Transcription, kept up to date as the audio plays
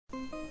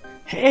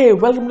Hey,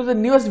 welcome to the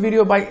newest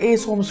video by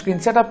Ace Home Screen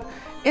Setup.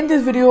 In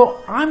this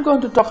video, I'm going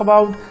to talk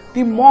about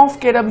the Morph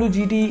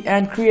KWGT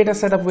and create a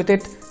setup with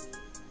it.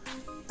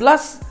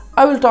 Plus,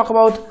 I will talk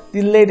about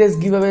the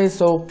latest giveaway,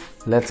 so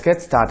let's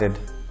get started.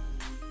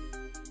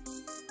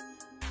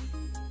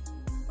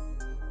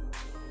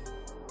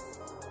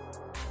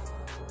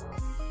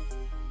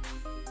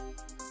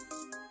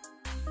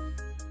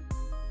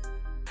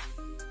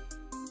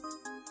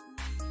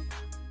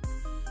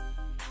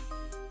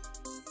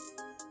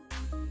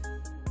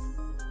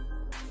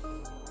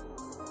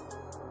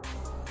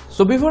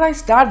 So before I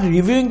start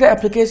reviewing the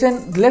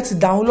application, let's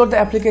download the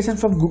application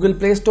from Google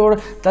Play Store.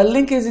 The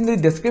link is in the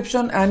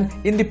description and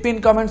in the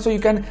pinned comment, so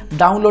you can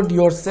download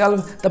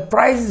yourself. The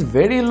price is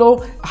very low,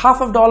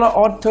 $50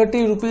 or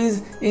 30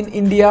 rupees in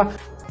India.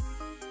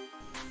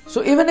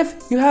 So even if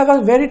you have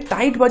a very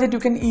tight budget, you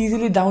can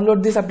easily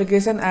download this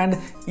application and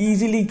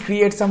easily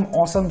create some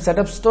awesome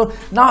setups. So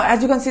now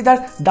as you can see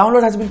that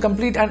download has been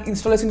complete and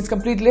installation is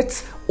complete.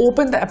 Let's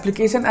open the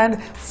application,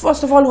 and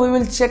first of all we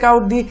will check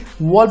out the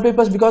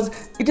wallpapers, because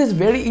it is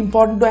very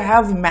important to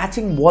have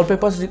matching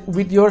wallpapers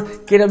with your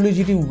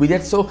KWGT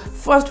widget. So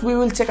first we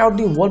will check out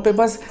the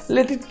wallpapers.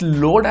 Let it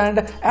load,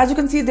 and as you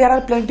can see there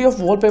are plenty of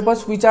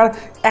wallpapers which are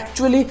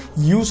actually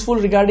useful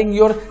regarding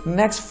your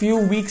next few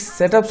weeks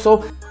setup.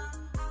 So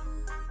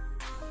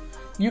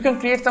you can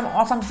create some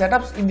awesome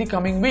setups in the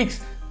coming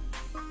weeks.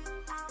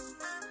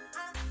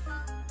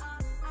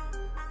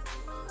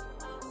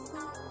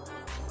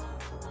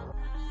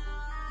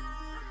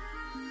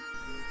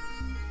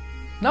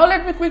 Now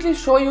let me quickly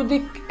show you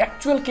the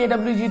actual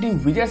KWGT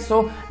widgets.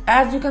 So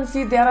as you can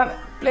see there are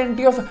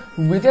plenty of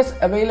widgets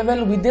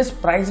available with this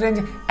price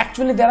range.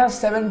 Actually there are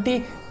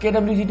 70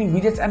 KWGT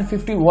widgets and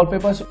 50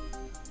 wallpapers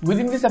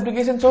within this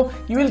application. So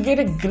you will get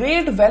a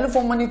great value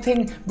for money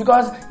thing,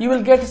 because you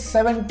will get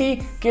 70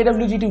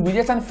 KWGT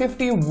widgets and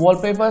 50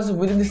 wallpapers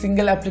within the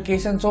single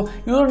application. So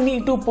you don't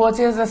need to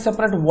purchase a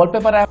separate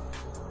wallpaper app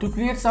to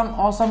create some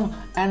awesome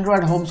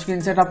Android home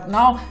screen setup.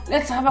 Now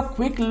let's have a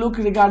quick look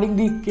regarding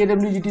the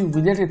KWGT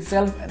widget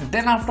itself.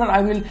 Then after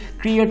I will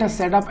create a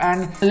setup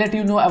and let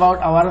you know about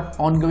our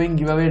ongoing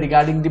giveaway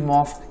regarding the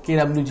Morph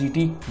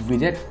KWGT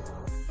widget.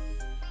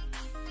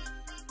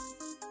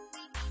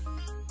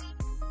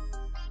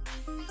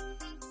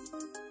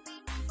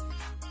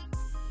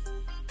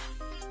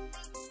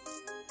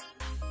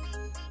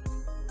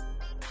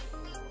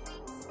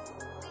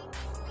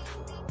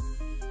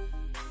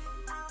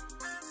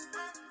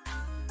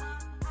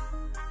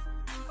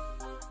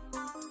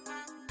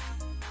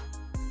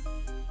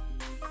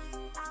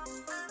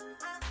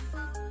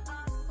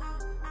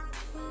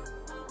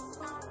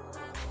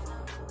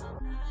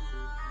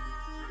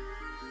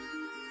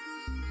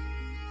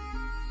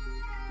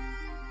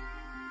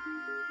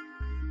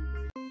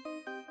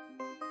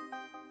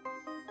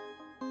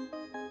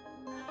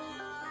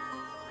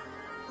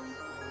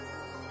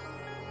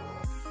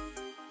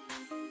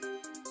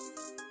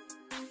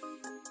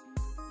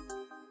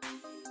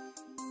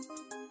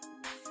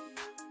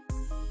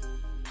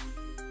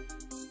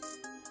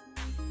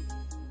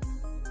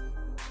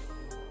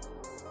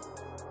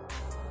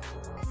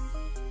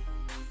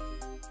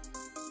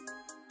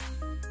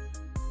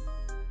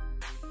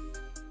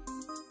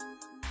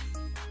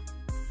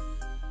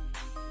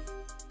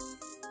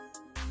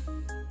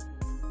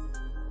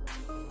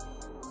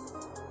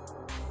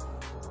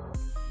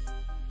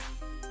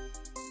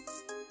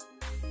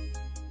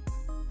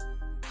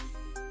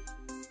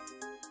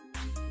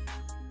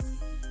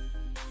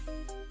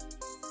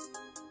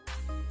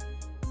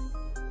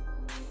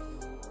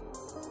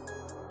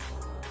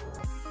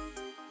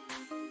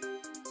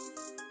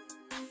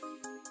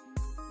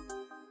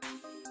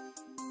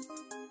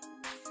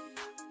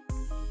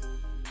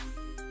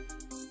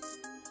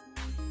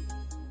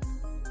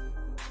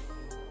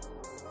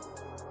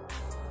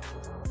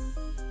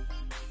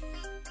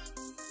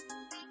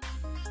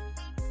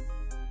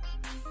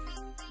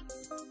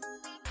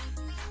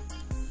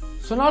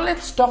 So now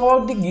let's talk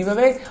about the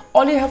giveaway.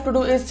 All you have to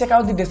do is check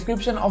out the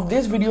description of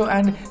this video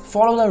and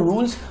follow the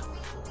rules.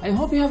 I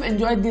hope you have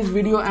enjoyed this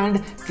video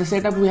and the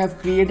setup we have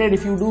created.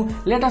 If you do,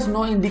 let us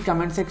know in the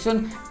comment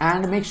section,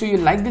 and make sure you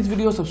like this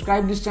video,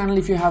 subscribe this channel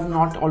if you have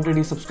not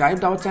already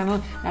subscribed our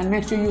channel, and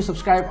make sure you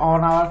subscribe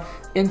on our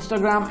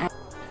Instagram and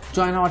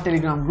join our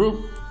Telegram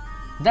group.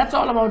 That's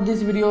all about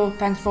this video.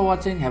 Thanks for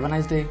watching. Have a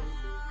nice day.